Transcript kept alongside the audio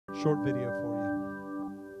short video for you.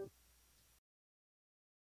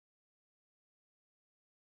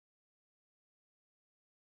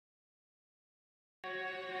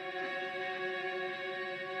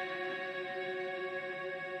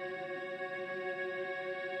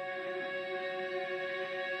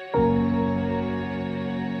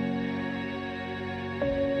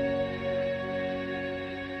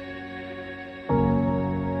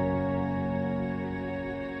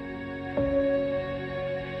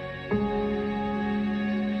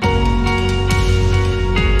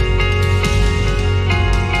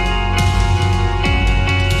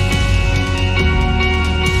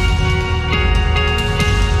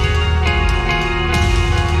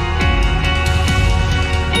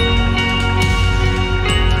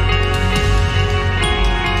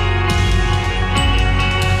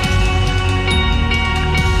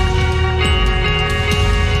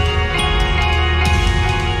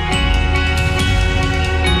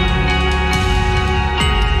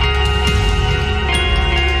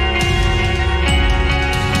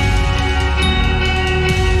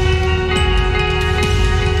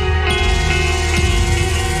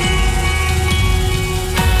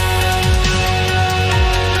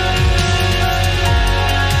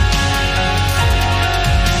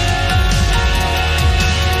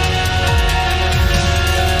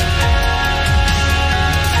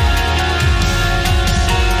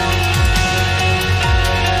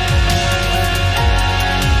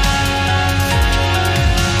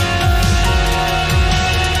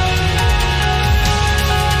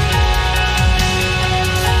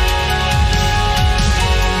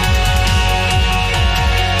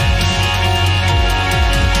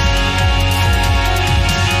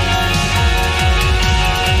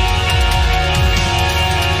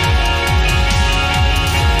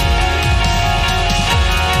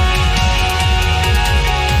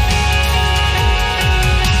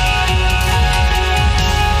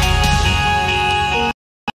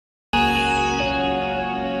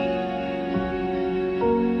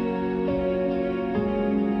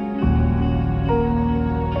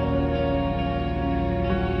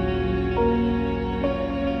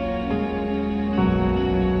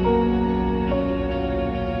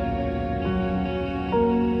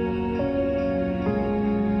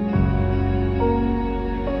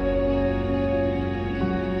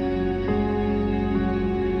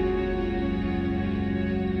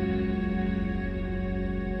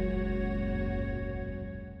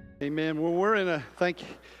 Amen. Well,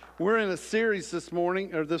 we're in a series this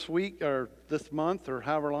morning, or this week, or this month, or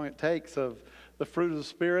however long it takes, of the fruit of the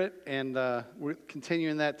Spirit, and we're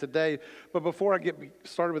continuing that today. But before I get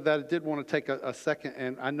started with that, I did want to take a second,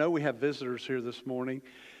 and I know we have visitors here this morning,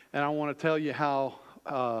 and I want to tell you how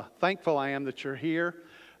thankful I am that you're here.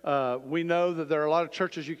 We know that there are a lot of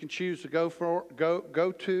churches you can choose to go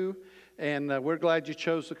to, and we're glad you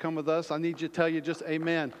chose to come with us. I need you to tell you just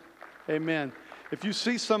amen. Amen. If you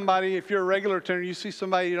see somebody, if you're a regular attender, you see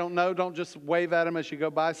somebody you don't know, don't just wave at them as you go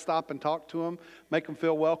by. Stop and talk to them. Make them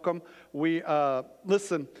feel welcome.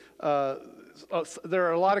 Listen, there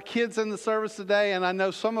are a lot of kids in the service today, and I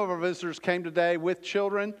know some of our visitors came today with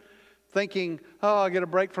children thinking, oh, I'll get a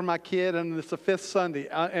break from my kid, and it's the fifth Sunday.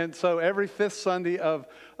 And so every fifth Sunday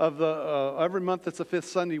every month it's the fifth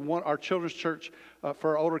Sunday, our children's church for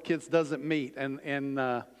our older kids doesn't meet.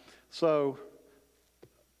 So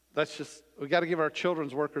that's just, we got to give our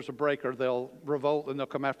children's workers a break, or they'll revolt and they'll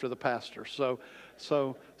come after the pastor.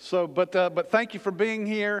 But thank you for being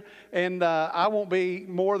here. And I won't be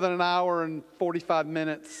more than an hour and 45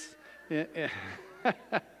 minutes.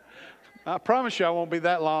 I promise you I won't be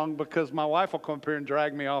that long, because my wife will come up here and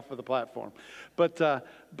drag me off of the platform. But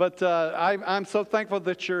I'm so thankful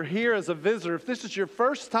that you're here as a visitor. If this is your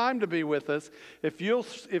first time to be with us, if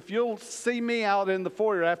you'll see me out in the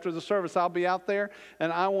foyer after the service, I'll be out there,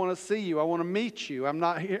 and I want to see you. I want to meet you. I'm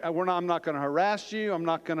not going to harass you. I'm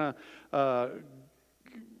not going to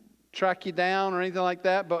track you down or anything like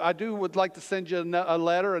that. But I would like to send you a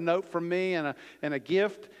letter, a note from me, and a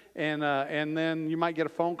gift. And then you might get a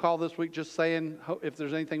phone call this week just saying if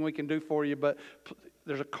there's anything we can do for you. But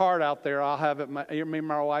there's a card out there. I'll have it. Me and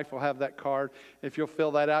my wife will have that card. If you'll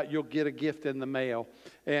fill that out, you'll get a gift in the mail.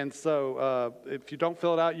 And so if you don't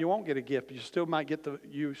fill it out, you won't get a gift. You still might get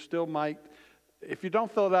if you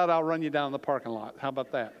don't fill it out, I'll run you down in the parking lot. How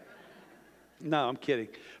about that? No, I'm kidding.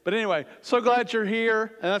 But anyway, so glad you're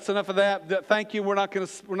here, and that's enough of that. Thank you. We're not going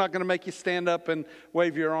to make you stand up and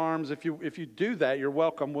wave your arms. If you do that, you're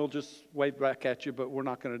welcome. We'll just wave back at you, but we're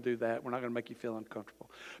not going to do that. We're not going to make you feel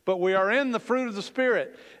uncomfortable. But we are in the fruit of the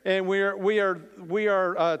Spirit, and we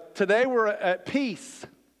are today we're at peace.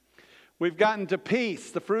 We've gotten to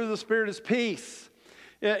peace. The fruit of the Spirit is peace.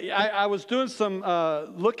 Yeah, I was doing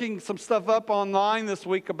looking some stuff up online this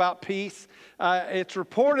week about peace. It's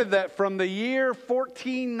reported that from the year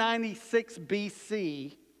 1496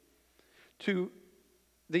 BC to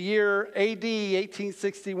the year AD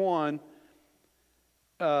 1861,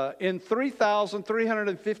 in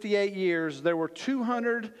 3,358 years, there were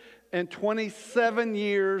 227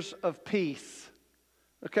 years of peace.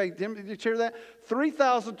 Okay, did you hear that?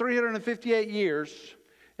 3,358 years.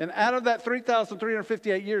 And out of that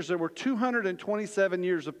 3,358 years, there were 227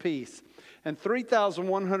 years of peace and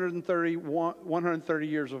 3,130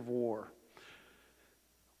 years of war,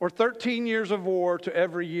 or 13 years of war to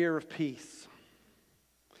every year of peace.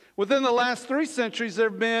 Within the last 3 centuries, there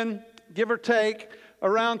have been, give or take,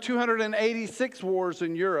 around 286 wars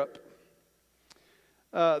in Europe.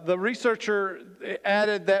 The researcher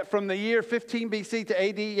added that from the year 15 BC to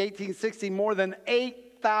AD 1860, more than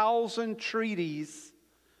 8,000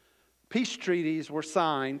 peace treaties were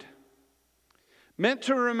signed, meant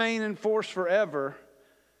to remain in force forever,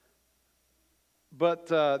 but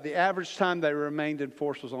the average time they remained in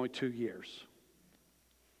force was only 2 years.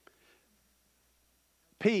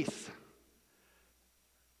 Peace.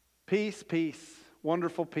 Peace, peace,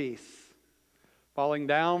 wonderful peace, falling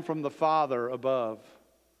down from the Father above.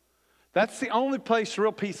 That's the only place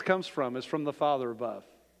real peace comes from, is from the Father above.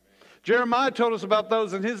 Jeremiah told us about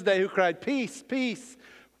those in his day who cried, peace, peace,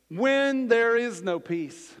 when there is no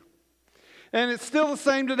peace. And it's still the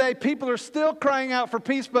same today. People are still crying out for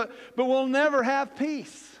peace, but we'll never have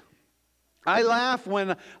peace. I laugh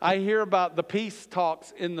when I hear about the peace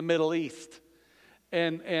talks in the Middle East.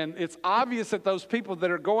 And it's obvious that those people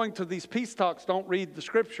that are going to these peace talks don't read the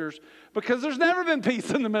scriptures, because there's never been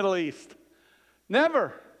peace in the Middle East.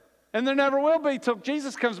 Never. And there never will be till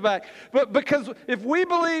Jesus comes back. But because if we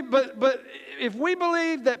believe, if we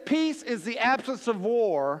believe that peace is the absence of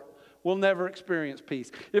war, we'll never experience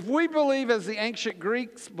peace. If we believe, as the ancient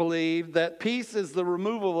Greeks believed, that peace is the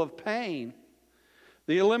removal of pain,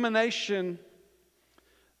 the elimination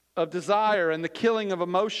of desire, and the killing of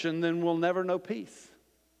emotion, then we'll never know peace.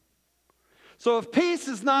 So if peace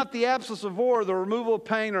is not the absence of war, the removal of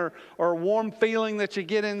pain, or a warm feeling that you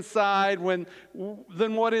get inside,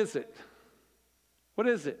 then what is it? What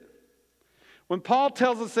is it? When Paul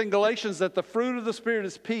tells us in Galatians that the fruit of the Spirit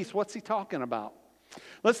is peace, what's he talking about?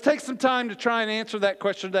 Let's take some time to try and answer that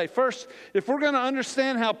question today. First, if we're going to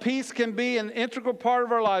understand how peace can be an integral part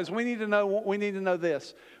of our lives, we need to know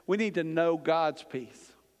this. We need to know God's peace.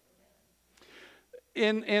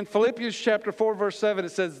 In Philippians chapter 4, verse 7,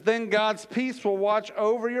 it says, then God's peace will watch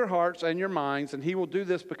over your hearts and your minds, and he will do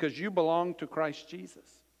this because you belong to Christ Jesus.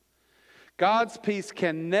 God's peace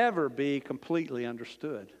can never be completely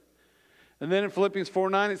understood. And then in Philippians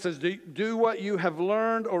 4:9, it says, do what you have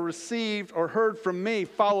learned or received or heard from me.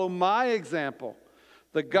 Follow my example.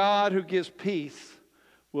 The God who gives peace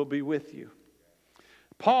will be with you.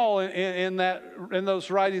 Paul, in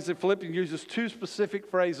those writings in Philippians, uses 2 specific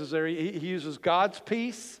phrases there. He uses God's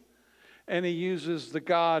peace, and he uses the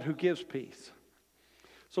God who gives peace.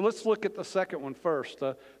 So let's look at the second one first,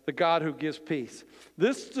 the God who gives peace.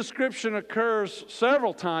 This description occurs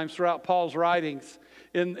several times throughout Paul's writings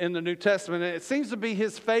in the New Testament. And it seems to be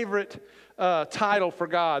his favorite title for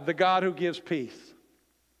God, the God who gives peace.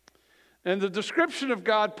 And the description of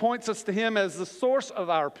God points us to him as the source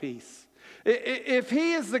of our peace. If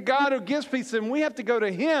he is the God who gives peace, then we have to go to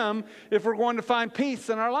him if we're going to find peace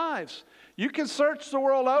in our lives. You can search the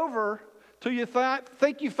world over till you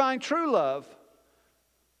think you find true love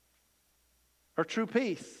or true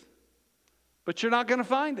peace. But you're not going to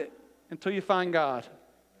find it until you find God.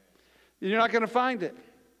 You're not going to find it.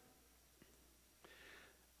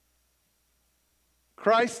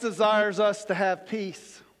 Christ desires us to have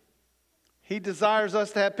peace. He desires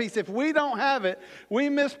us to have peace. If we don't have it, we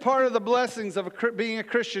miss part of the blessings of being a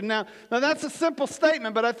Christian. Now that's a simple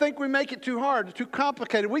statement, but I think we make it too hard, too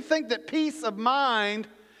complicated. We think that peace of mind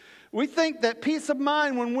when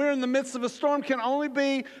we're in the midst of a storm can only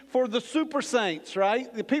be for the super saints,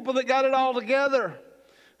 right? The people that got it all together.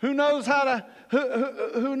 Who knows how to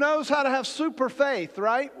have super faith,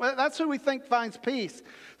 right? Well, that's who we think finds peace.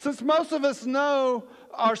 Since most of us know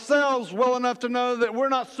ourselves well enough to know that we're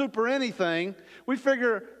not super anything, we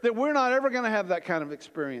figure that we're not ever going to have that kind of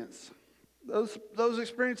experience. Those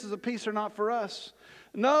experiences of peace are not for us.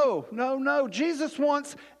 No. Jesus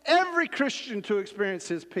wants every Christian to experience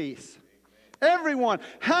his peace. Everyone.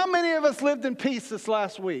 How many of us lived in peace this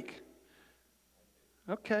last week?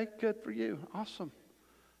 Okay, good for you. Awesome.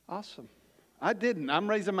 I didn't. I'm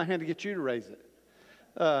raising my hand to get you to raise it.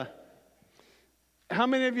 How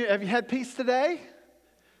many of you, have you had peace today?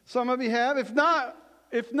 Some of you have. If not,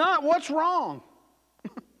 what's wrong?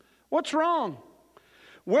 What's wrong?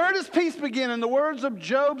 Where does peace begin? In the words of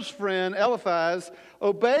Job's friend Eliphaz,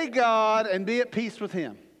 obey God and be at peace with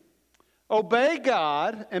him. Obey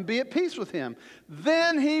God and be at peace with him.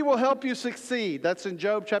 Then he will help you succeed. That's in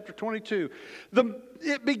Job chapter 22.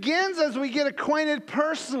 It begins as we get acquainted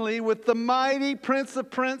personally with the mighty Prince of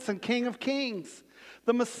Princes and King of Kings.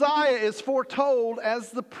 The Messiah is foretold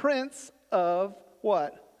as the Prince of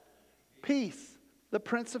what? Peace. The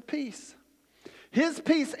Prince of Peace. His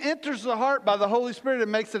peace enters the heart by the Holy Spirit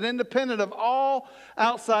and makes it independent of all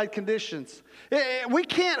outside conditions. We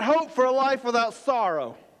can't hope for a life without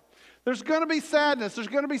sorrow. There's going to be sadness. There's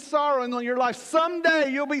going to be sorrow in your life.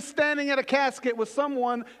 Someday you'll be standing at a casket with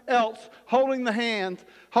someone else holding their hand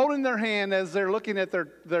as they're looking at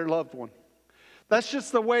their loved one. That's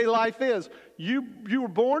just the way life is. You were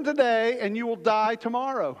born today and you will die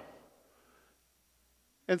tomorrow.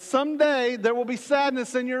 And someday there will be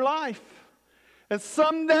sadness in your life. And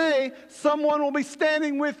someday someone will be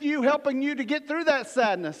standing with you, helping you to get through that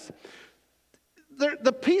sadness.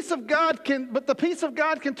 The peace of God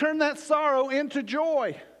can turn that sorrow into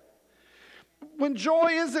joy. When joy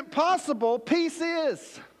isn't possible, peace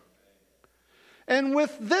is. And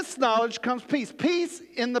with this knowledge comes peace. Peace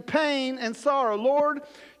in the pain and sorrow. Lord,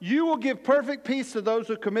 you will give perfect peace to those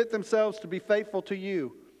who commit themselves to be faithful to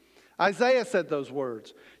you. Isaiah said those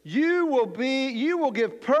words. You will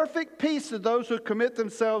give perfect peace to those who commit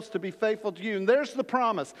themselves to be faithful to you. And there's the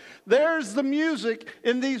promise. There's the music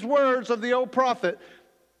in these words of the old prophet.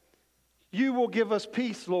 You will give us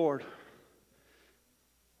peace, Lord.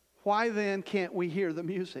 Why then can't we hear the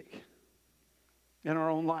music in our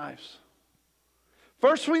own lives?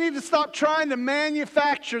 First, we need to stop trying to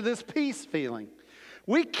manufacture this peace feeling.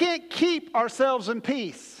 We can't keep ourselves in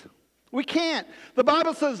peace. We can't. The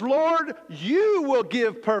Bible says, Lord, you will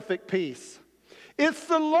give perfect peace. It's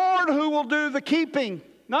the Lord who will do the keeping,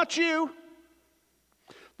 not you.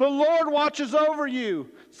 The Lord watches over you.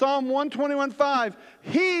 Psalm 121:5.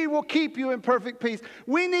 He will keep you in perfect peace.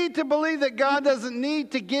 We need to believe that God doesn't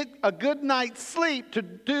need to get a good night's sleep to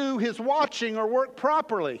do his watching or work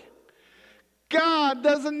properly. God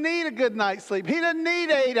doesn't need a good night's sleep. He doesn't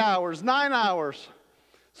need 8 hours, 9 hours.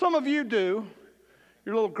 Some of you do.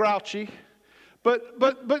 You're a little grouchy. But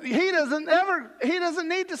he doesn't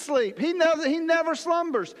need to sleep. He never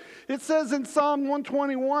slumbers. It says in Psalm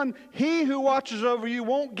 121, he who watches over you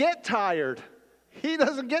won't get tired. He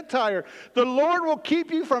doesn't get tired. The Lord will keep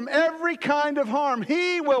you from every kind of harm.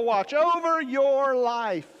 He will watch over your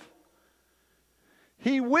life.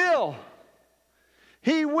 He will.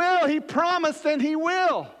 He will. He promised and he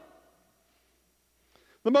will.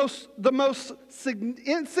 The most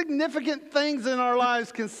insignificant things in our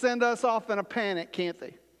lives can send us off in a panic, can't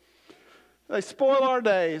they? They spoil our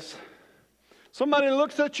days. Somebody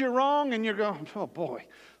looks at you wrong and you're going, oh boy,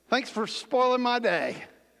 thanks for spoiling my day.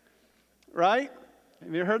 Right?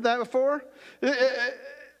 Have you heard that before?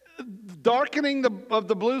 Darkening of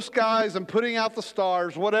the blue skies and putting out the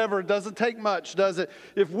stars, whatever, doesn't take much, does it?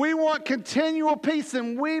 If we want continual peace,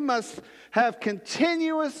 then we must have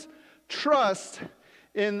continuous trust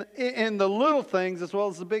in the little things as well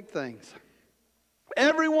as the big things.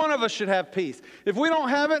 Every one of us should have peace. If we don't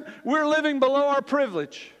have it, we're living below our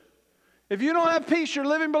privilege. If you don't have peace, you're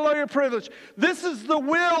living below your privilege. This is the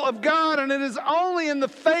will of God, and it is only in the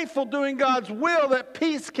faithful doing God's will that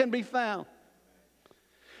peace can be found.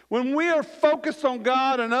 When we are focused on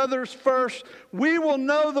God and others first, we will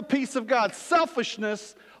know the peace of God.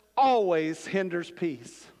 Selfishness always hinders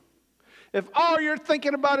peace. If all you're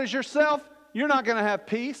thinking about is yourself, you're not going to have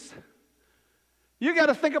peace. You got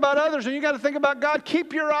to think about others and you got to think about God.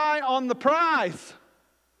 Keep your eye on the prize.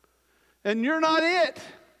 And you're not it.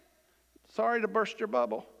 Sorry to burst your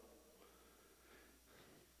bubble.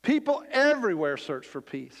 People everywhere search for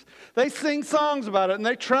peace. They sing songs about it and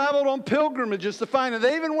they traveled on pilgrimages to find it.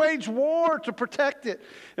 They even waged war to protect it.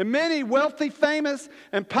 And many wealthy, famous,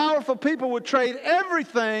 and powerful people would trade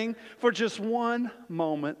everything for just one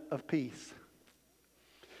moment of peace.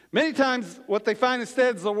 Many times what they find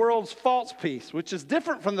instead is the world's false peace, which is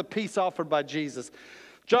different from the peace offered by Jesus.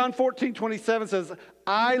 John 14:27 says,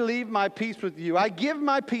 I leave my peace with you. I give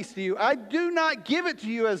my peace to you. I do not give it to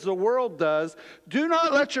you as the world does. Do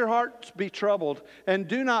not let your hearts be troubled, and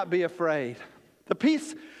do not be afraid. The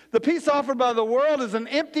peace offered by the world is an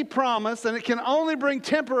empty promise, and it can only bring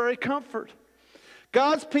temporary comfort.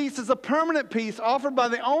 God's peace is a permanent peace offered by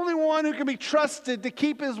the only one who can be trusted to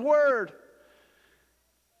keep his word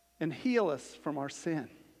and heal us from our sin.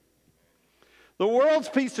 The world's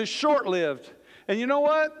peace is short-lived. And you know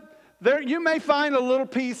what? You may find a little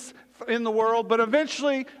peace in the world, but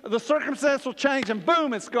eventually the circumstance will change and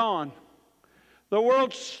boom, it's gone. The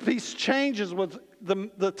world's peace changes with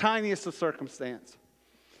the tiniest of circumstance.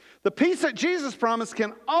 The peace that Jesus promised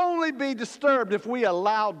can only be disturbed if we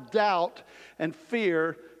allow doubt and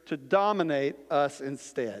fear to dominate us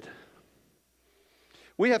instead.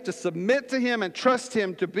 We have to submit to Him and trust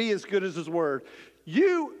Him to be as good as His Word.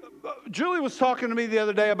 Julie was talking to me the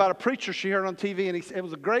other day about a preacher she heard on TV, and it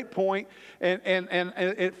was a great point, and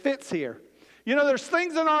it fits here. You know, there's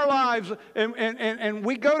things in our lives, and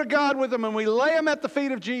we go to God with them, and we lay them at the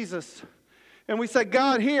feet of Jesus. And we say,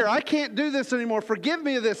 God, here, I can't do this anymore. Forgive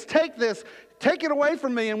me of this. Take it away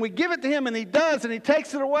from me. And we give it to Him, and He does, and He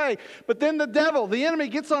takes it away. But then the devil, the enemy,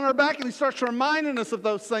 gets on our back, and he starts reminding us of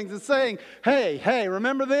those things and saying, hey,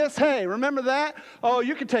 remember this? Hey, remember that? Oh,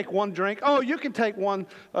 you can take one drink. Oh, you can take one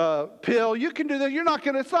pill. You can do that.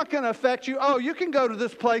 It's not going to affect you. Oh, you can go to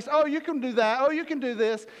this place. Oh, you can do that. Oh, you can do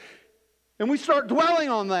this. And we start dwelling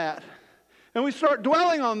on that. And we start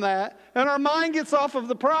dwelling on that, and our mind gets off of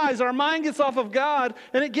the prize. Our mind gets off of God,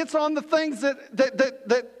 and it gets on the things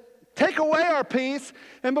that take away our peace,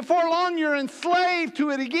 and before long you're enslaved to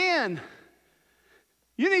it again.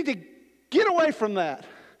 You need to get away from that.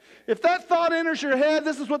 If that thought enters your head,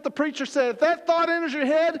 this is what the preacher said, if that thought enters your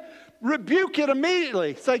head, rebuke it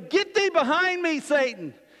immediately. Say, get thee behind me,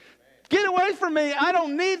 Satan. Get away from me. I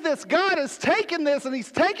don't need this. God has taken this, and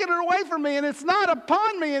He's taken it away from me, and it's not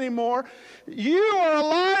upon me anymore. You are a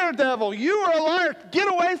liar, devil. You are a liar.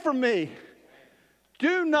 Get away from me.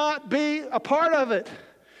 Do not be a part of it.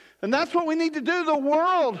 And that's what we need to do. The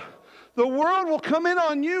world will come in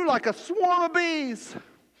on you like a swarm of bees.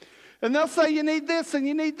 And they'll say, you need this, and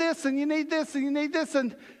you need this, and you need this, and you need this,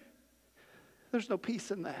 and there's no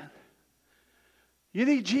peace in that. You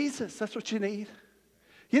need Jesus. That's what you need.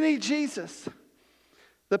 You need Jesus.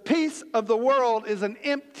 The peace of the world is an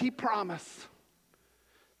empty promise.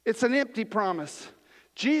 It's an empty promise.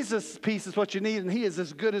 Jesus' peace is what you need, and He is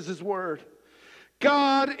as good as His Word.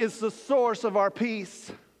 God is the source of our peace.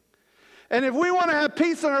 And if we want to have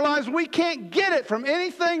peace in our lives, we can't get it from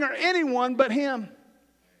anything or anyone but Him.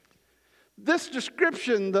 This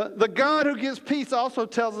description, the God who gives peace, also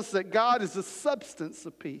tells us that God is the substance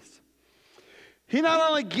of peace. He not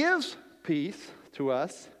only gives peace to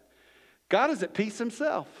us, God is at peace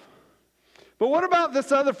Himself. But what about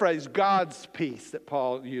this other phrase, God's peace, that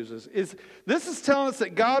Paul uses? This is telling us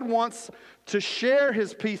that God wants to share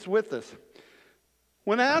His peace with us.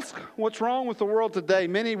 When asked what's wrong with the world today,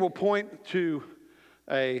 many will point to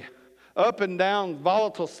a up and down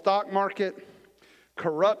volatile stock market,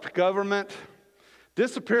 corrupt government,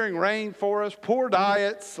 disappearing rainforests, poor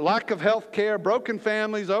diets, lack of health care, broken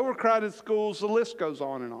families, overcrowded schools, the list goes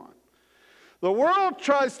on and on. The world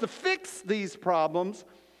tries to fix these problems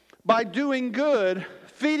by doing good,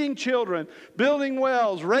 feeding children, building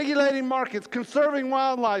wells, regulating markets, conserving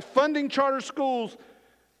wildlife, funding charter schools,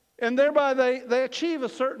 and thereby they achieve a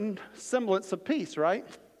certain semblance of peace, right?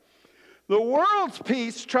 The world's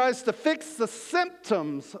peace tries to fix the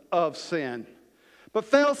symptoms of sin, but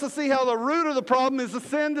fails to see how the root of the problem is the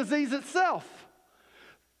sin disease itself.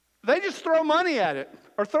 They just throw money at it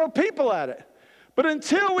or throw people at it. But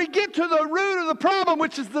until we get to the root of the problem,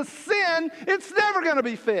 which is the sin, it's never going to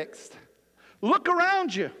be fixed. Look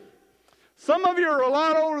around you. Some of you are a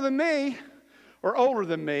lot older than me, or older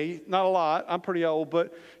than me. Not a lot. I'm pretty old,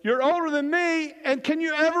 but you're older than me, and can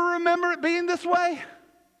you ever remember it being this way?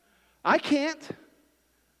 I can't.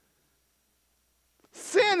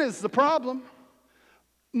 Sin is the problem.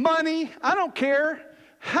 Money, I don't care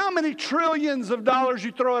how many trillions of dollars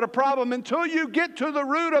you throw at a problem. Until you get to the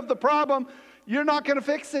root of the problem, you're not going to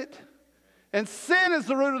fix it. And sin is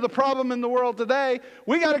the root of the problem in the world today.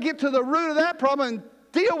 We got to get to the root of that problem and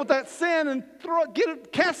deal with that sin and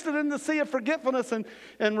cast it in the sea of forgetfulness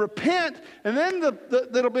and repent, and then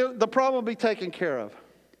the problem will be taken care of.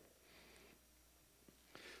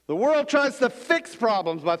 The world tries to fix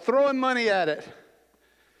problems by throwing money at it.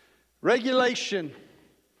 Regulation,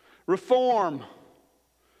 reform.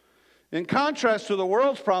 In contrast to the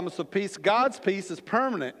world's promise of peace, God's peace is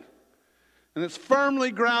permanent. And it's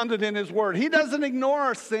firmly grounded in His Word. He doesn't ignore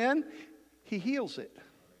our sin. He heals it.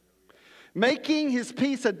 Making His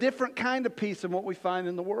peace a different kind of peace than what we find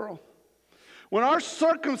in the world. When our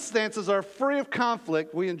circumstances are free of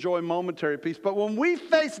conflict, we enjoy momentary peace. But when we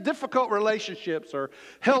face difficult relationships or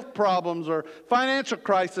health problems or financial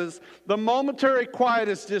crisis, the momentary quiet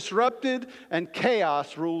is disrupted and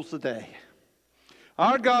chaos rules the day.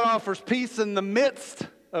 Our God offers peace in the midst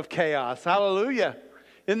of chaos. Hallelujah.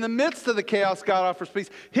 In the midst of the chaos, God offers peace.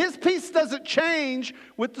 His peace doesn't change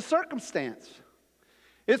with the circumstance.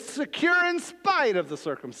 It's secure in spite of the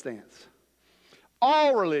circumstance.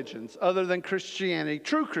 All religions other than Christianity,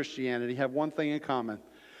 true Christianity, have one thing in common.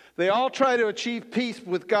 They all try to achieve peace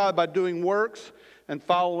with God by doing works and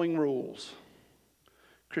following rules.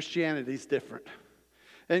 Christianity is different.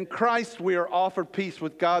 In Christ, we are offered peace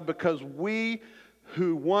with God because we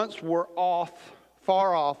who once were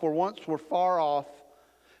far off,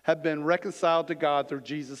 have been reconciled to God through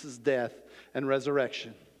Jesus' death and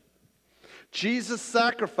resurrection. Jesus'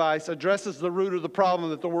 sacrifice addresses the root of the problem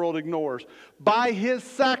that the world ignores. By his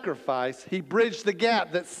sacrifice, he bridged the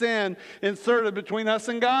gap that sin inserted between us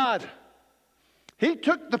and God. He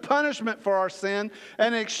took the punishment for our sin,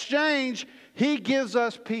 and in exchange, he gives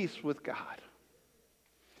us peace with God.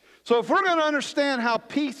 So if we're going to understand how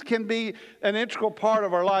peace can be an integral part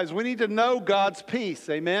of our lives, we need to know God's peace.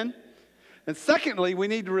 Amen? And secondly, we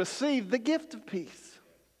need to receive the gift of peace.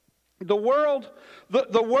 The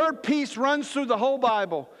word peace runs through the whole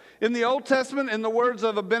Bible. In the Old Testament, in the words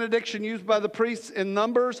of a benediction used by the priests in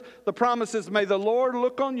Numbers, the promise is, may the Lord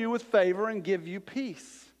look on you with favor and give you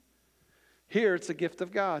peace. Here, it's a gift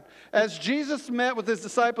of God. As Jesus met with his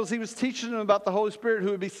disciples, he was teaching them about the Holy Spirit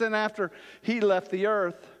who would be sent after he left the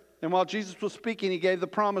earth. And while Jesus was speaking, he gave the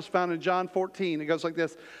promise found in John 14. It goes like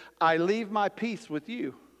this: I leave my peace with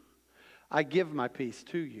you. I give my peace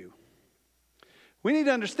to you. We need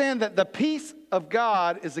to understand that the peace of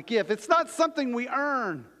God is a gift. It's not something we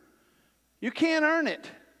earn. You can't earn it.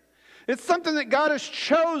 It's something that God has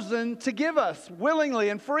chosen to give us willingly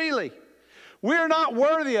and freely. We're not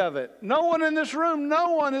worthy of it. No one in this room,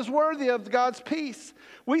 no one is worthy of God's peace.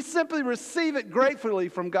 We simply receive it gratefully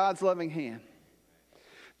from God's loving hand.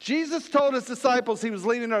 Jesus told his disciples he was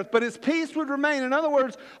leaving earth, but his peace would remain. In other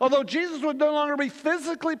words, although Jesus would no longer be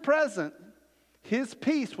physically present, his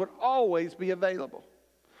peace would always be available.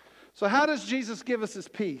 So how does Jesus give us his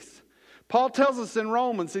peace? Paul tells us in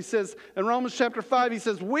Romans, he says, in Romans chapter 5, he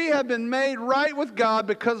says, we have been made right with God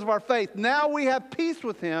because of our faith. Now we have peace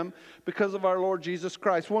with him because of our Lord Jesus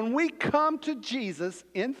Christ. When we come to Jesus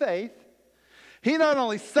in faith, he not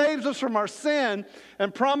only saves us from our sin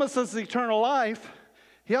and promises eternal life,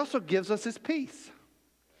 he also gives us his peace.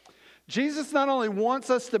 Jesus not only wants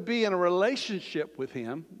us to be in a relationship with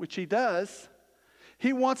him, which he does,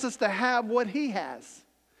 he wants us to have what he has.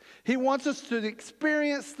 He wants us to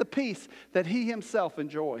experience the peace that he himself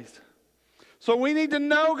enjoys. So we need to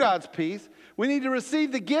know God's peace. We need to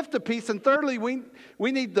receive the gift of peace. And thirdly,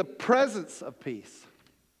 we need the presence of peace.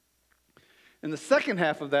 In the second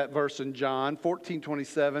half of that verse in John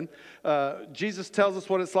 14:27, Jesus tells us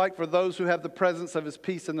what it's like for those who have the presence of his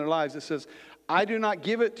peace in their lives. It says, I do not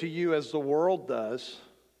give it to you as the world does.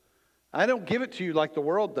 I don't give it to you like the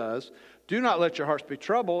world does. Do not let your hearts be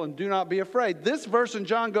troubled, and do not be afraid. This verse in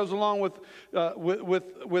John goes along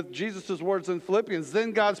with Jesus' words in Philippians.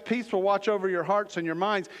 Then God's peace will watch over your hearts and your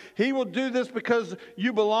minds. He will do this because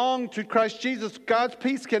you belong to Christ Jesus. God's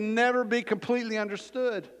peace can never be completely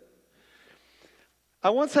understood. I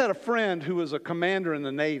once had a friend who was a commander in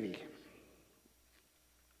the Navy,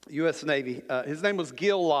 U.S. Navy. His name was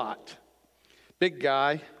Gil Lott. Big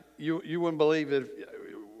guy. You wouldn't believe it.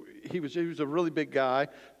 He was a really big guy,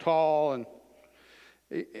 tall,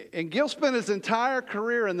 and Gil spent his entire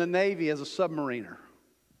career in the Navy as a submariner.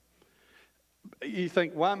 You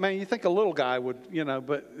think, well, man, you think a little guy would,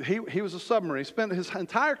 but he was a submariner. He spent his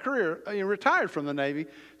entire career, he retired from the Navy,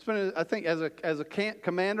 spent, I think, as a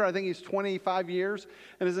commander, I think he's 25 years,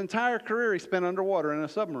 and his entire career he spent underwater in a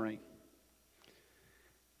submarine.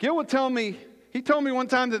 Gil would tell me, he told me one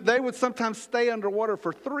time that they would sometimes stay underwater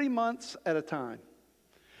for 3 months at a time.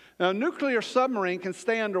 Now, a nuclear submarine can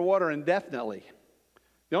stay underwater indefinitely.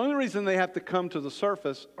 The only reason they have to come to the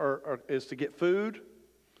surface is to get food.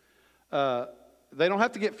 They don't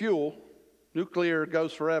have to get fuel. Nuclear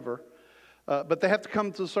goes forever. But they have to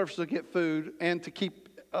come to the surface to get food and to keep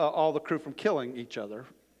all the crew from killing each other,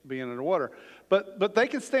 being underwater. But they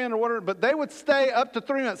can stay underwater, but they would stay up to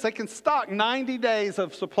 3 months. They can stock 90 days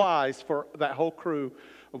of supplies for that whole crew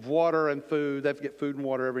of water and food. They have to get food and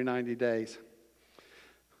water every 90 days.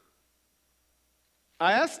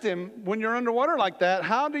 I asked him, when you're underwater like that,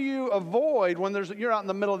 how do you avoid when you're out in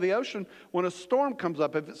the middle of the ocean when a storm comes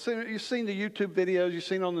up? You've seen the YouTube videos, you've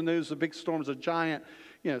seen on the news the big storms, a giant,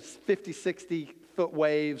 50, 60-foot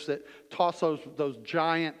waves that toss those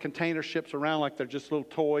giant container ships around like they're just little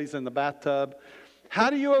toys in the bathtub. How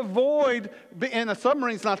do you avoid, and a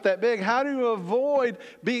submarine's not that big, how do you avoid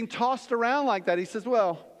being tossed around like that? He says,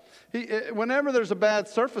 well, whenever there's a bad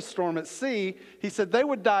surface storm at sea, he said they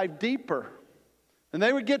would dive deeper. And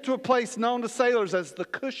they would get to a place known to sailors as the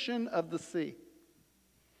cushion of the sea.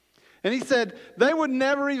 And he said they would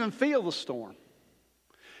never even feel the storm.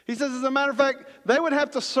 He says, as a matter of fact, they would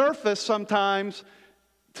have to surface sometimes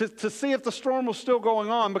to see if the storm was still going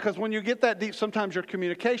on, because when you get that deep, sometimes your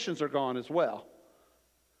communications are gone as well.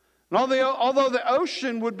 And although the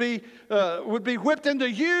ocean would be whipped into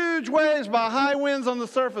huge waves by high winds on the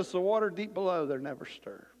surface, the water deep below, they're never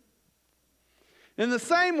stirred. In the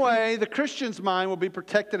same way, the Christian's mind will be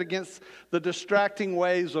protected against the distracting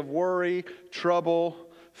waves of worry, trouble,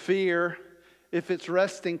 fear, if it's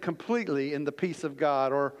resting completely in the peace of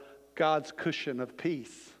God, or God's cushion of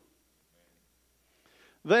peace.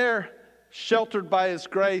 There, sheltered by His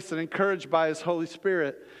grace and encouraged by His Holy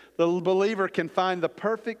Spirit, the believer can find the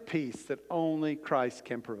perfect peace that only Christ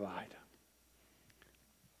can provide.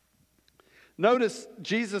 Notice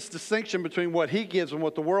Jesus' distinction between what He gives and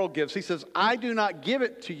what the world gives. He says, I do not give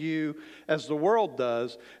it to you as the world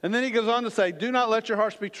does. And then He goes on to say, do not let your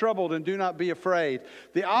hearts be troubled and do not be afraid.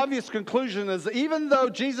 The obvious conclusion is, even though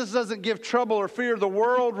Jesus doesn't give trouble or fear, the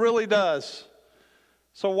world really does.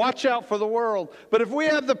 So watch out for the world. But if we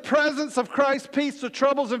have the presence of Christ's peace, the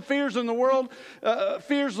troubles and fears in the world,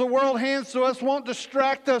 fears the world hands to us won't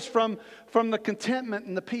distract us from the contentment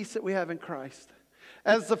and the peace that we have in Christ.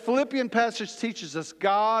 As the Philippian passage teaches us,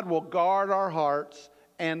 God will guard our hearts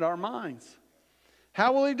and our minds.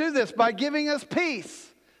 How will He do this? By giving us peace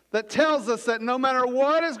that tells us that no matter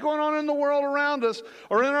what is going on in the world around us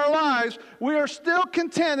or in our lives, we are still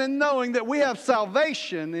content in knowing that we have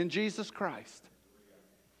salvation in Jesus Christ.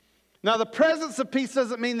 Now, the presence of peace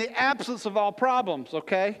doesn't mean the absence of all problems,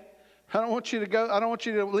 okay? I don't want you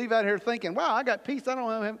to leave out here thinking, wow, I got peace, I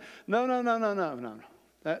don't have. No.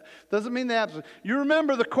 That doesn't mean the absence. You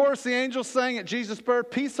remember the chorus the angels sang at Jesus'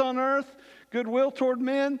 birth, peace on earth, goodwill toward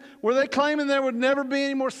men? Were they claiming there would never be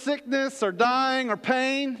any more sickness or dying or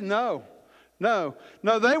pain? No,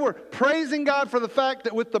 they were praising God for the fact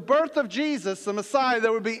that with the birth of Jesus, the Messiah,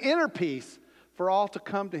 there would be inner peace for all to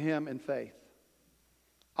come to Him in faith.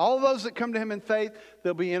 All of those that come to Him in faith,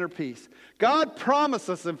 there'll be inner peace. God promised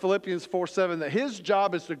us in Philippians 4:7 that His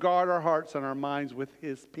job is to guard our hearts and our minds with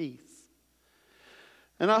His peace.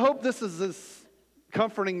 And I hope this is as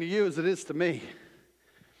comforting to you as it is to me.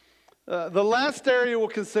 The last area we'll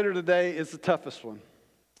consider today is the toughest one,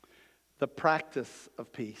 the practice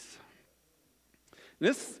of peace.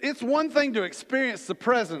 It's one thing to experience the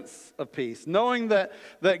presence of peace, knowing that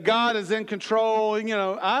God is in control. You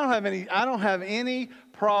know, I don't have any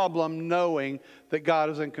problem knowing that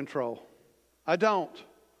God is in control. I don't.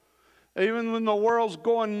 Even when the world's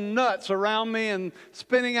going nuts around me and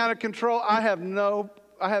spinning out of control, I have no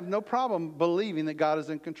problem believing that God is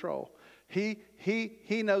in control. He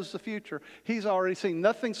knows the future. He's already seen.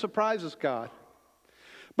 Nothing surprises God.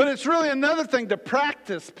 But it's really another thing to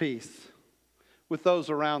practice peace with those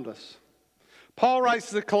around us. Paul writes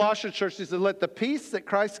to the Colossian church, he said, let the peace that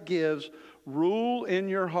Christ gives rule in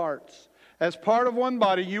your hearts. As part of one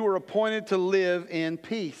body, you were appointed to live in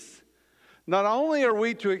peace. Not only are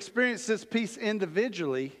we to experience this peace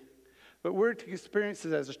individually, but we're to experience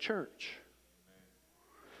it as a church.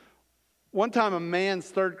 One time a man's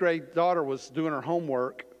third grade daughter was doing her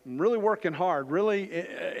homework, really working hard, really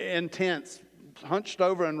intense, hunched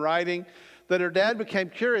over and writing, that her dad became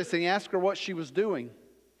curious and he asked her what she was doing.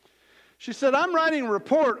 She said, I'm writing a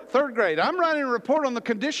report, third grade, I'm writing a report on the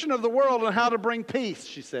condition of the world and how to bring peace,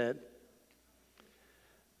 she said.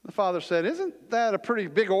 The father said, isn't that a pretty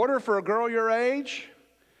big order for a girl your age?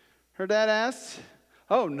 Her dad asked.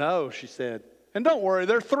 Oh, no, she said. And don't worry,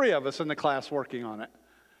 there are 3 of us in the class working on it.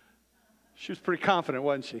 She was pretty confident,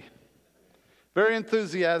 wasn't she? Very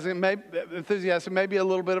enthusiastic, maybe a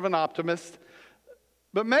little bit of an optimist.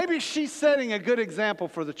 But maybe she's setting a good example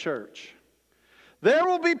for the church. There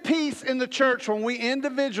will be peace in the church when we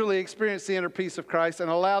individually experience the inner peace of Christ and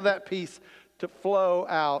allow that peace to flow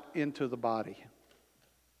out into the body.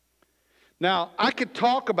 Now, I could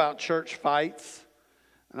talk about church fights,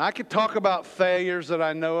 and I could talk about failures that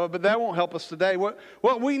I know of, but that won't help us today.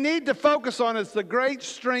 What we need to focus on is the great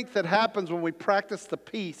strength that happens when we practice the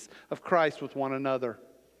peace of Christ with one another.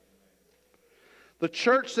 The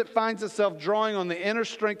church that finds itself drawing on the inner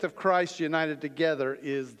strength of Christ united together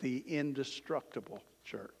is the indestructible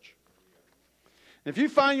church. If you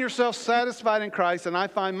find yourself satisfied in Christ, and I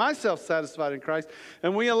find myself satisfied in Christ,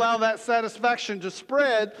 and we allow that satisfaction to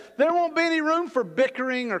spread, there won't be any room for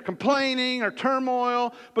bickering or complaining or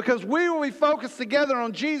turmoil, because we will be focused together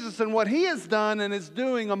on Jesus and what He has done and is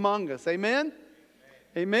doing among us. Amen?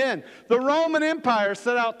 Amen. The Roman Empire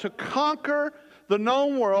set out to conquer the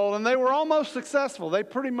known world, and they were almost successful. They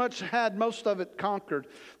pretty much had most of it conquered.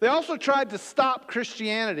 They also tried to stop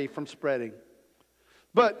Christianity from spreading.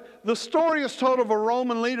 But the story is told of a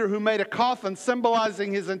Roman leader who made a coffin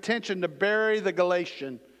symbolizing his intention to bury the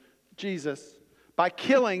Galatian Jesus, by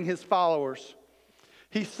killing his followers,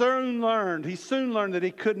 he soon learned that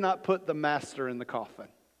he could not put the master in the coffin.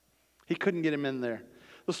 He couldn't get him in there.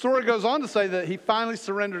 The story goes on to say that he finally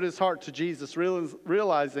surrendered his heart to Jesus,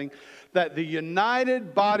 realizing that the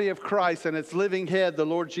united body of Christ and its living head, the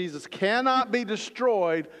Lord Jesus, cannot be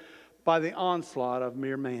destroyed by the onslaught of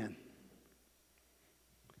mere man.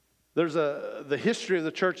 The history of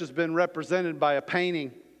the church has been represented by a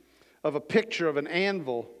painting of a picture of an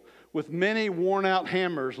anvil with many worn out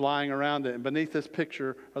hammers lying around it. And beneath this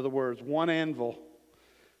picture are the words, one anvil,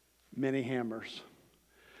 many hammers.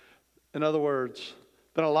 In other words,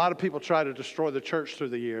 been a lot of people try to destroy the church through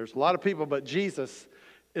the years. A lot of people, but Jesus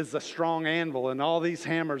is a strong anvil, and all these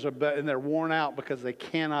hammers and they're worn out because they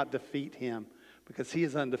cannot defeat him, because he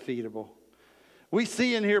is undefeatable. We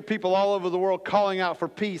see and hear people all over the world calling out for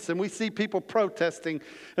peace, and we see people protesting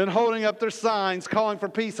and holding up their signs calling for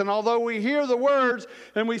peace. And although we hear the words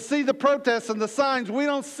and we see the protests and the signs, we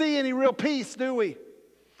don't see any real peace, do we?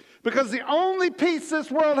 Because the only peace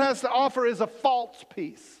this world has to offer is a false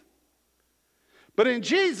peace. But in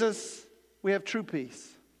Jesus, we have true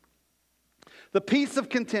peace. The peace of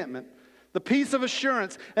contentment, the peace of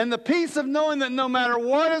assurance, and the peace of knowing that no matter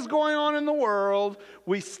what is going on in the world,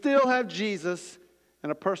 we still have Jesus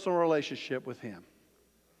and a personal relationship with him.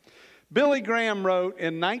 Billy Graham wrote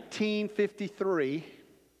in 1953,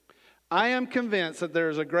 "I am convinced that there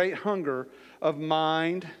is a great hunger of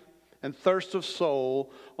mind and thirst of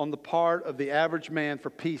soul on the part of the average man for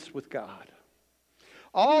peace with God.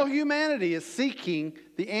 All humanity is seeking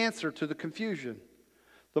the answer to the confusion,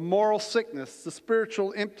 the moral sickness, the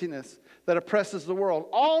spiritual emptiness that oppresses the world.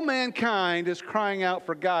 All mankind is crying out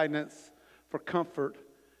for guidance, for comfort,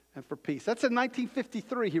 and for peace." That's in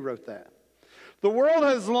 1953 he wrote that. The world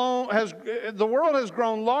has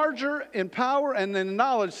grown larger in power and in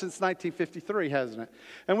knowledge since 1953, hasn't it?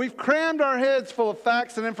 And we've crammed our heads full of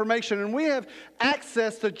facts and information, and we have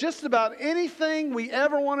access to just about anything we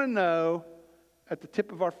ever want to know at the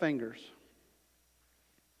tip of our fingers.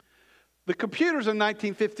 The computers in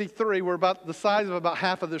 1953 were about the size of about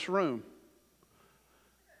half of this room.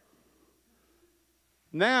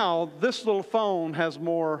 Now, this little phone has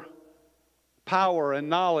more power and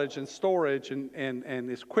knowledge and storage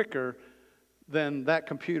and is quicker than that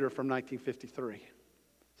computer from 1953.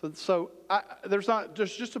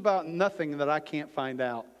 There's just about nothing that I can't find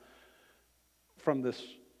out from this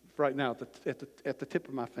right now at the tip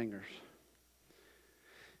of my fingers.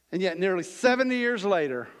 And yet, nearly 70 years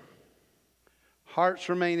later, hearts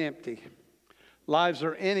remain empty. Lives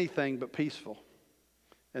are anything but peaceful.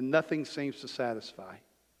 And nothing seems to satisfy.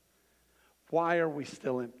 Why are we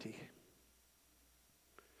still empty?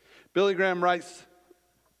 Billy Graham writes,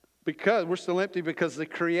 because we're still empty because the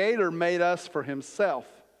Creator made us for himself.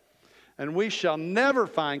 And we shall never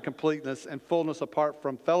find completeness and fullness apart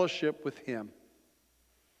from fellowship with him.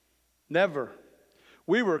 Never.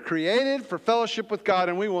 We were created for fellowship with God,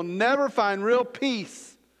 and we will never find real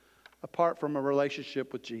peace apart from a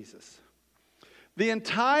relationship with Jesus. The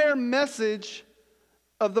entire message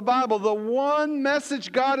of the Bible, the one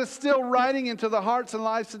message God is still writing into the hearts and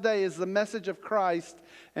lives today, is the message of Christ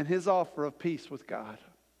and his offer of peace with God.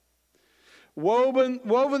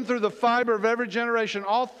 Woven through the fiber of every generation,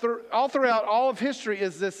 all throughout all of history,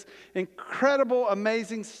 is this incredible,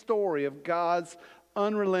 amazing story of God's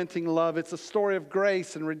unrelenting love. It's a story of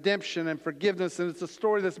grace and redemption and forgiveness, and it's a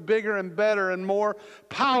story that's bigger and better and more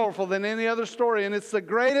powerful than any other story, and it's the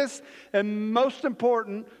greatest and most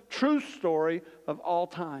important true story of all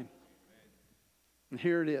time. And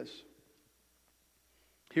here it is.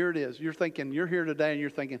 Here it is. You're here today and you're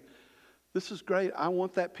thinking, this is great. I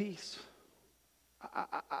want that peace.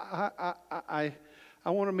 I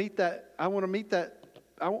want to meet that. I want to meet that.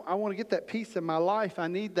 I want to get that peace in my life. I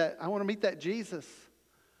need that. I want to meet that Jesus.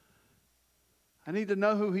 I need to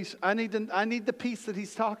know who I need the peace that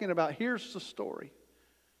he's talking about. Here's the story.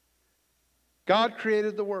 God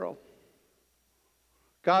created the world.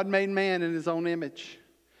 God made man in his own image.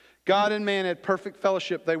 God and man had perfect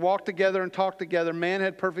fellowship. They walked together and talked together. Man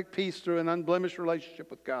had perfect peace through an unblemished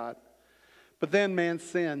relationship with God. But then man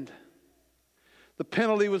sinned. The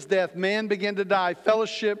penalty was death. Man began to die.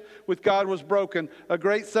 Fellowship with God was broken. A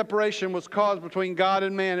great separation was caused between God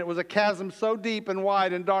and man. It was a chasm so deep and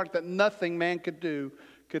wide and dark that nothing man could do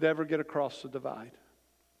could ever get across the divide.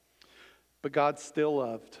 But God still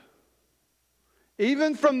loved.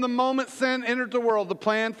 Even from the moment sin entered the world, the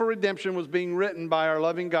plan for redemption was being written by our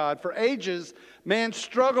loving God. For ages, man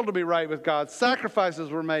struggled to be right with God.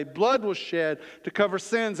 Sacrifices were made. Blood was shed to cover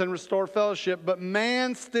sins and restore fellowship. But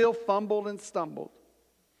man still fumbled and stumbled.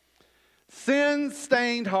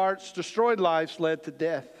 Sin-stained hearts, destroyed lives led to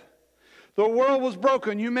death. The world was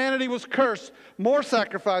broken. Humanity was cursed. More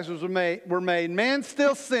sacrifices were made. Man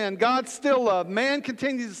still sinned. God still loved. Man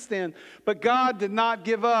continues to sin. But God did not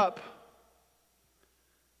give up.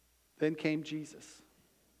 Then came Jesus.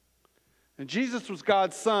 And Jesus was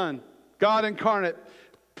God's Son, God incarnate,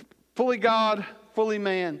 fully God, fully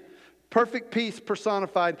man. Perfect peace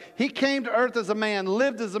personified. He came to earth as a man,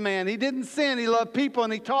 lived as a man. He didn't sin. He loved people,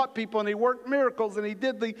 and he taught people, and he worked miracles, and he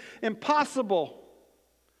did the impossible.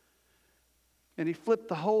 And he flipped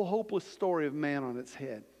the whole hopeless story of man on its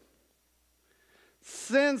head.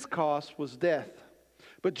 Sin's cost was death.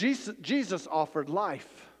 But Jesus offered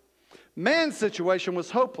life. Man's situation was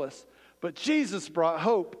hopeless. But Jesus brought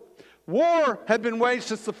hope. War had been waged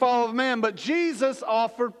since the fall of man. But Jesus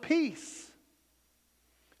offered peace.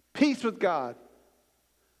 Peace with God.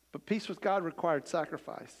 But peace with God required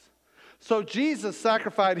sacrifice. So Jesus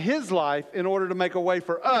sacrificed his life in order to make a way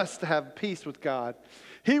for us to have peace with God.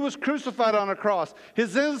 He was crucified on a cross.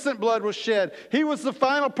 His innocent blood was shed. He was the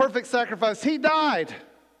final perfect sacrifice. He died.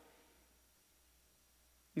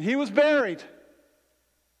 And he was buried.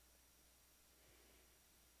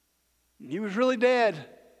 And he was really dead.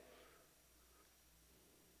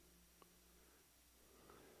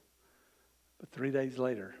 But 3 days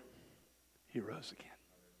later, he rose again.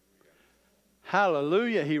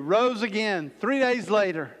 Hallelujah. He rose again 3 days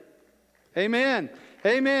later. Amen.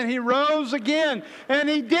 Amen. He rose again. And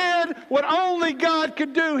he did what only God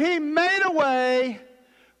could do. He made a way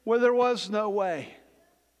where there was no way.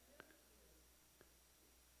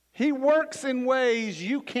 He works in ways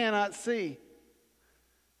you cannot see.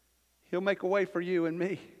 He'll make a way for you and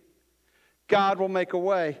me. God will make a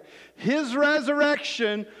way. His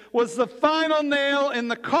resurrection was the final nail in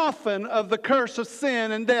the coffin of the curse of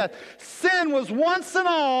sin and death. Sin was once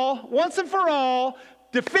and for all,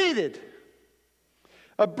 defeated.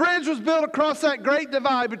 A bridge was built across that great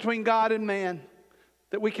divide between God and man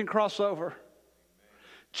that we can cross over.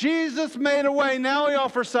 Jesus made a way. Now he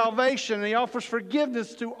offers salvation, and he offers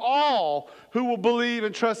forgiveness to all who will believe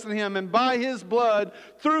and trust in him. And by his blood,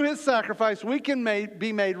 through his sacrifice, we can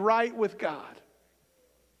be made right with God.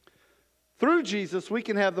 Through Jesus, we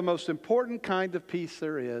can have the most important kind of peace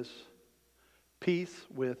there is, peace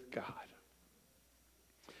with God.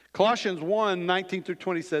 Colossians 1:19 through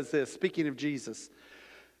 20 says this, speaking of Jesus.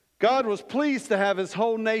 God was pleased to have his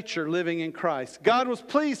whole nature living in Christ. God was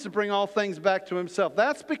pleased to bring all things back to himself.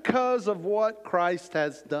 That's because of what Christ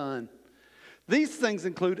has done. These things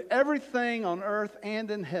include everything on earth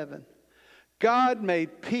and in heaven. God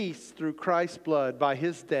made peace through Christ's blood by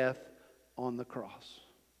his death on the cross.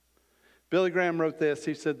 Billy Graham wrote this.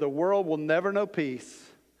 He said, "The world will never know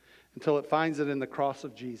peace until it finds it in the cross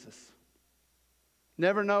of Jesus."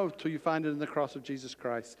 Never know till you find it in the cross of Jesus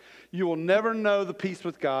Christ. You will never know the peace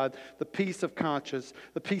with God, the peace of conscience,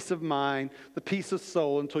 the peace of mind, the peace of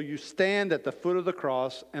soul until you stand at the foot of the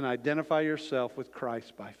cross and identify yourself with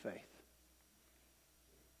Christ by faith.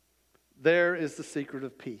 There is the secret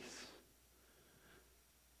of peace.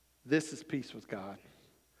 This is peace with God.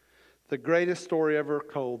 The greatest story ever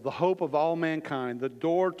told, the hope of all mankind, the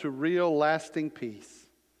door to real lasting peace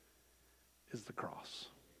is the cross.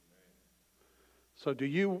 So do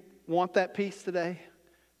you want that peace today?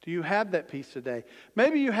 Do you have that peace today?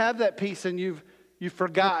 Maybe you have that peace and you've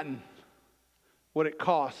forgotten what it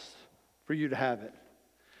costs for you to have it.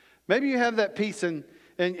 Maybe you have that peace and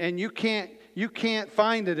you can't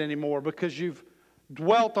find it anymore because you've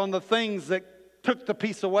dwelt on the things that took the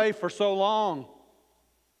peace away for so long.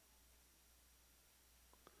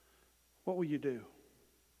 What will you do?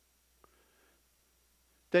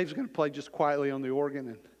 Dave's going to play just quietly on the organ,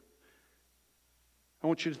 and I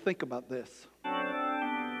want you to think about this.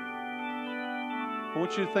 I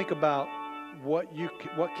want you to think about what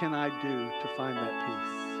can I do to find that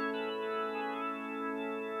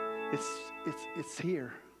peace? It's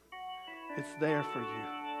here. It's there for you.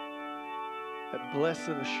 That blessed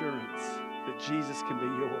assurance that Jesus can be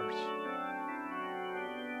yours.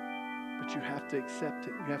 But you have to accept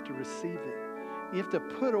it. You have to receive it. You have to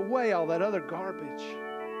put away all that other garbage.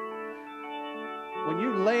 When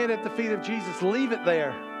you lay it at the feet of Jesus, leave it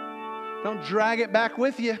there. Don't drag it back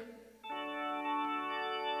with you.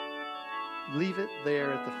 Leave it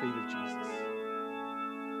there at the feet of Jesus.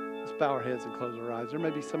 Let's bow our heads and close our eyes. There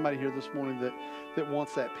may be somebody here this morning that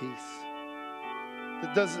wants that peace.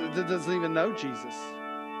 That doesn't even know Jesus.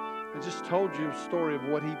 I just told you a story of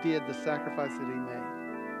what he did, the sacrifice that he made.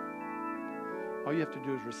 All you have to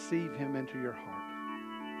do is receive him into your heart.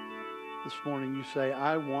 This morning you say,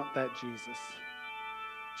 I want that Jesus.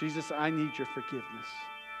 Jesus, I need your forgiveness.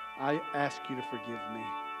 I ask you to forgive me.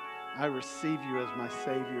 I receive you as my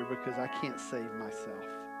Savior because I can't save myself.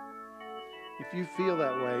 If you feel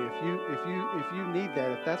that way, if you need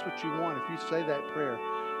that, if that's what you want, if you say that prayer,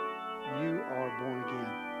 you are born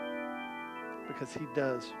again. Because he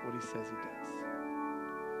does what he says he does.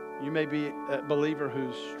 You may be a believer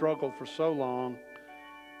who's struggled for so long.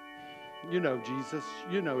 You know Jesus.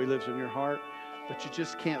 You know he lives in your heart. But you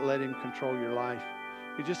just can't let him control your life.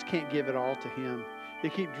 You just can't give it all to him. You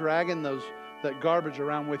keep dragging that garbage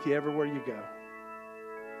around with you everywhere you go.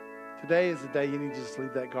 Today is the day you need to just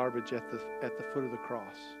leave that garbage at the foot of the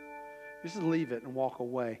cross. Just leave it and walk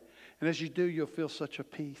away. And as you do, you'll feel such a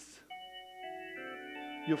peace.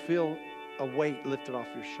 You'll feel a weight lifted off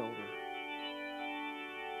your shoulder.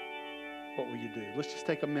 What will you do? Let's just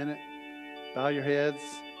take a minute. Bow your heads.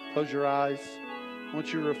 Close your eyes. I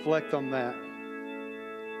want you to reflect on that.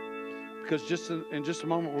 Because in just a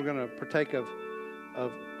moment, we're going to partake of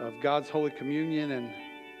God's Holy Communion, and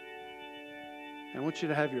I want you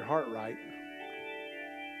to have your heart right.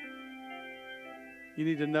 You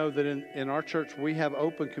need to know that in our church, we have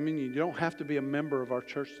open communion. You don't have to be a member of our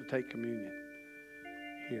church to take communion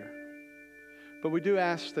here. But we do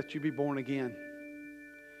ask that you be born again.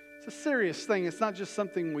 It's a serious thing. It's not just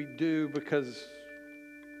something we do because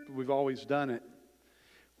we've always done it.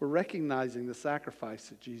 We're recognizing the sacrifice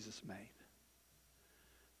that Jesus made.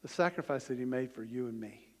 The sacrifice that he made for you and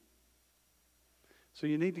me. So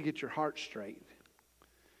you need to get your heart straight.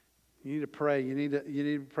 You need to pray. You need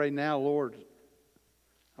to pray now, Lord,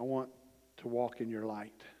 I want to walk in your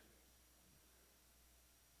light.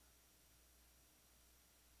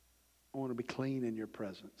 I want to be clean in your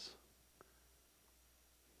presence.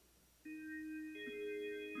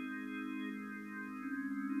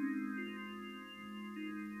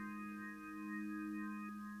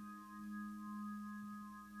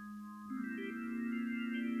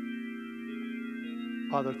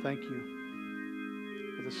 Father, thank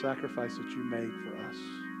you for the sacrifice that you made for us.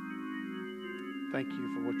 Thank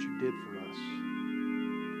you for what you did for us.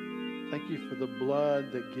 Thank you for the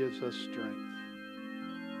blood that gives us strength.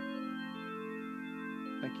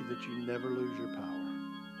 Thank you that you never lose your power.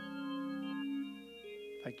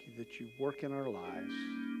 Thank you that you work in our lives.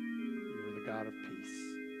 You are the God of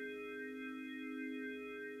peace.